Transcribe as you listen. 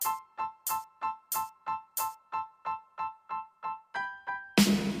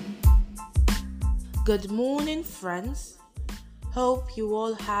Good morning, friends. Hope you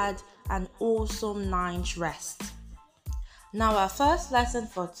all had an awesome night's rest. Now, our first lesson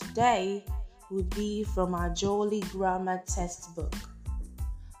for today would be from our Jolly Grammar textbook.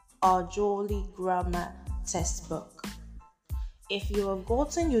 Our Jolly Grammar textbook. If you have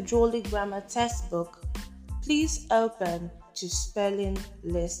gotten your Jolly Grammar textbook, please open to Spelling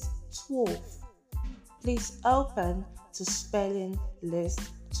List 12. Please open to Spelling List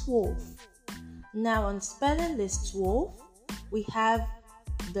 12. Now on Spelling List 12, we have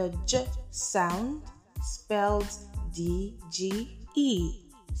the J sound spelled D-G-E,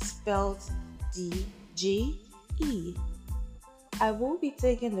 spelled D-G-E. I will be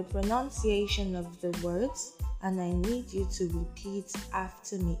taking the pronunciation of the words and I need you to repeat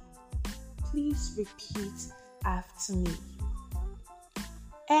after me. Please repeat after me.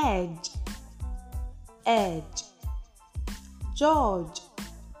 Edge, edge. George,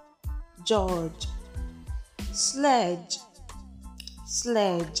 George. Sledge,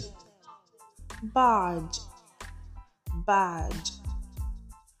 sledge. Barge, badge.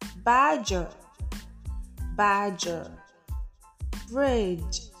 Badger, badger.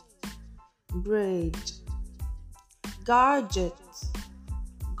 Bridge, bridge. Gadget,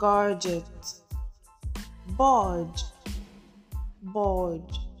 gadget. Bodge,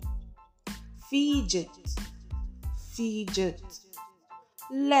 bodge. Fidget, fidget.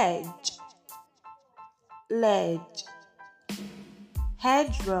 Ledge, ledge.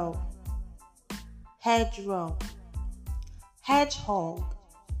 Hedgerow, hedgerow. Hedgehog,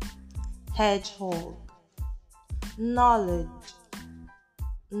 hedgehog. Knowledge,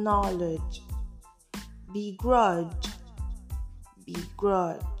 knowledge. Begrudge,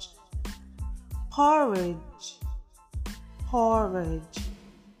 begrudge. Porridge, porridge.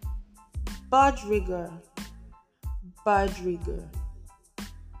 Budrigger, budrigger.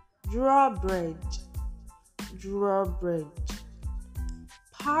 Drawbridge, drawbridge.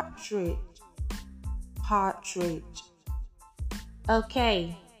 Partridge, partridge.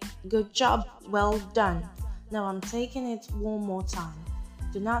 Okay, good job, well done. Now I'm taking it one more time.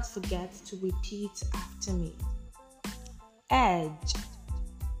 Do not forget to repeat after me. Edge,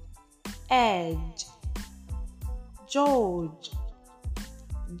 edge. George,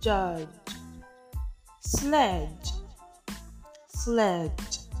 judge. Sledge,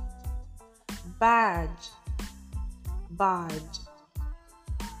 sledge. Badge, badge.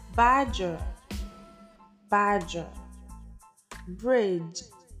 Badger, badger. Bridge,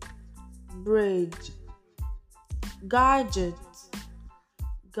 bridge. Gadget,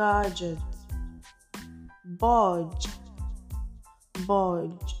 gadget. Bodge,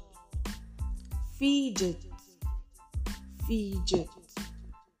 bodge. Fidget, fidget.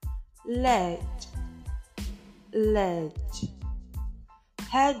 Ledge, ledge.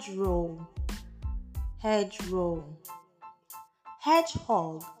 Hedgerow, hedgerow.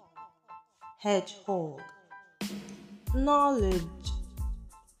 Hedgehog, hedgehog. Knowledge,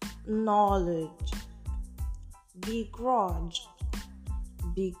 knowledge. Begrudge,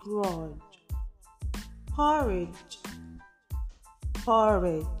 begrudge. Porridge,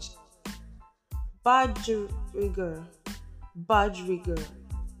 porridge. Budgerigger, budgerigger.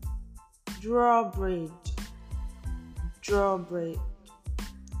 Drawbridge, drawbridge.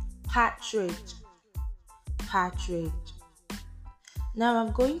 Partridge, partridge. Now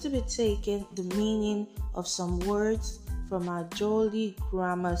I'm going to be taking the meaning of some words from our Jolly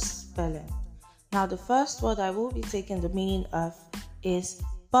Grammar spelling. Now the first word I will be taking the meaning of is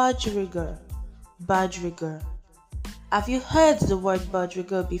budgerigger, budgerigger. Have you heard the word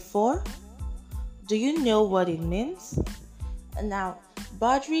budgerigger before? Do you know what it means? Now,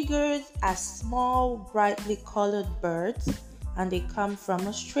 budgeriggers are small, brightly colored birds and they come from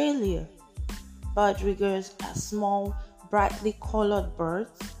Australia. Budgeriggers are small, brightly colored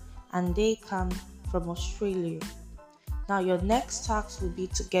birds and they come from Australia. Now your next task will be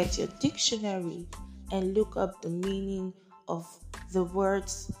to get your dictionary and look up the meaning of the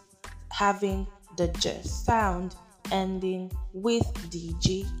words having the J sound ending with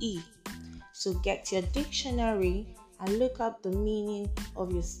DGE. So get your dictionary and look up the meaning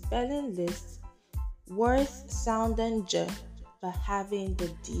of your spelling list words sounding J but having the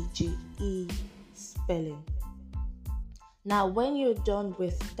DGE spelling. Now, when you're done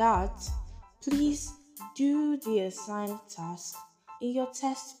with that, please do the assigned task in your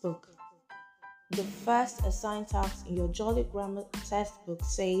textbook. The first assigned task in your Jolly Grammar textbook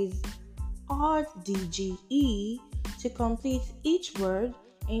says add DGE to complete each word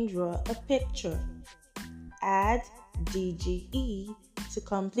and draw a picture. Add DGE to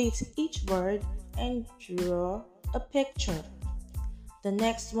complete each word and draw a picture. The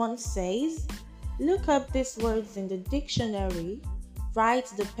next one says Look up these words in the dictionary. Write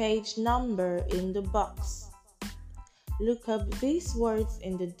the page number in the box. Look up these words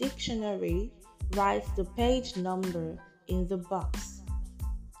in the dictionary. Write the page number in the box.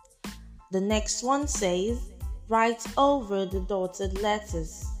 The next one says, write over the dotted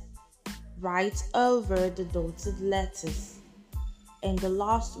letters. Write over the dotted letters. And the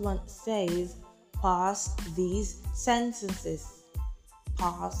last one says, pass these sentences.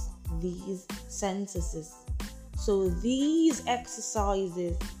 Pass these sentences. So these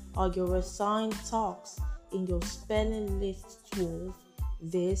exercises are your assigned tasks in your spelling list tools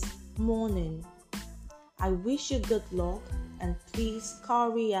this morning. I wish you good luck and please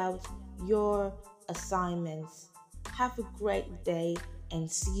carry out your assignments. Have a great day and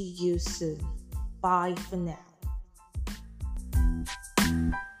see you soon. Bye for now.